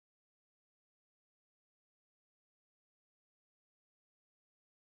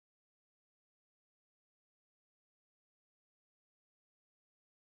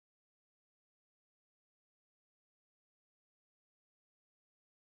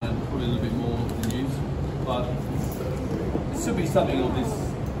but it should be something of this.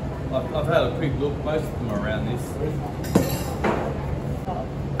 I've had a quick look, most of them are around this.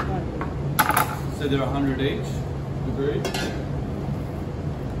 So they're 100 each, agreed.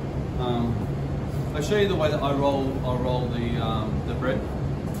 I'll show you the way that I roll the bread.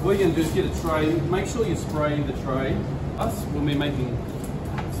 What you're going to do is get a tray, make sure you spray the tray. Us, when we're making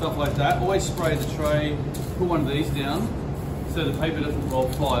stuff like that, always spray the tray, put one of these down so the paper doesn't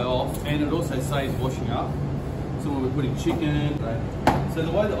fly off, and it also saves washing up. So when we're putting chicken, so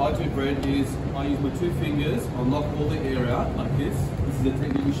the way that I do bread is I use my 2 fingers, I'll knock all the air out like this. This is the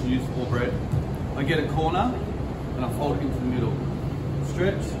technique we should use for bread. I get a corner and I fold it into the middle.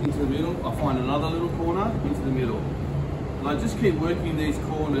 Stretch into the middle, I find another little corner into the middle. And I just keep working these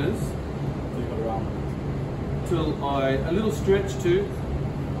corners till a little stretch too,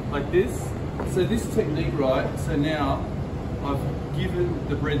 like this. So this technique, right, so now I've given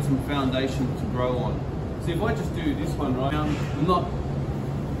the bread some foundation to grow on. So if I just do this one, right, I'm not...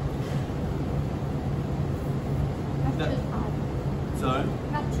 Not too tight. So?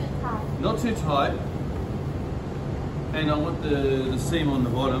 Not too tight. Not too tight. And I want the seam on the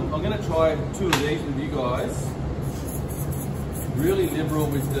bottom. I'm going to try 2 of these with you guys. Really liberal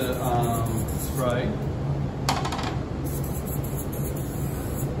with the spray.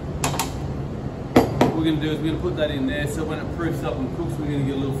 What we're going to do is we're going to put that in there, so when it proofs up and cooks, we're going to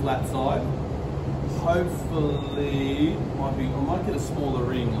get a little flat side. Hopefully, I might get a smaller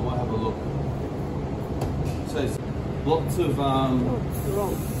ring. I might have a look. So lots of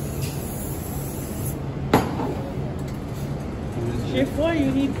Chef, why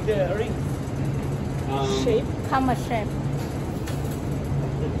you need the ring? Shape? How much shape?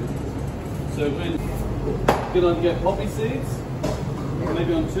 So we're going to get poppy seeds,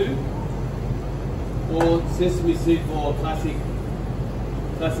 maybe on 2, or sesame seed for classic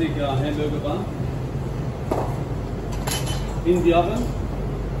hamburger bun. In the oven,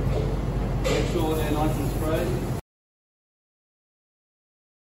 make sure they're nice and sprayed.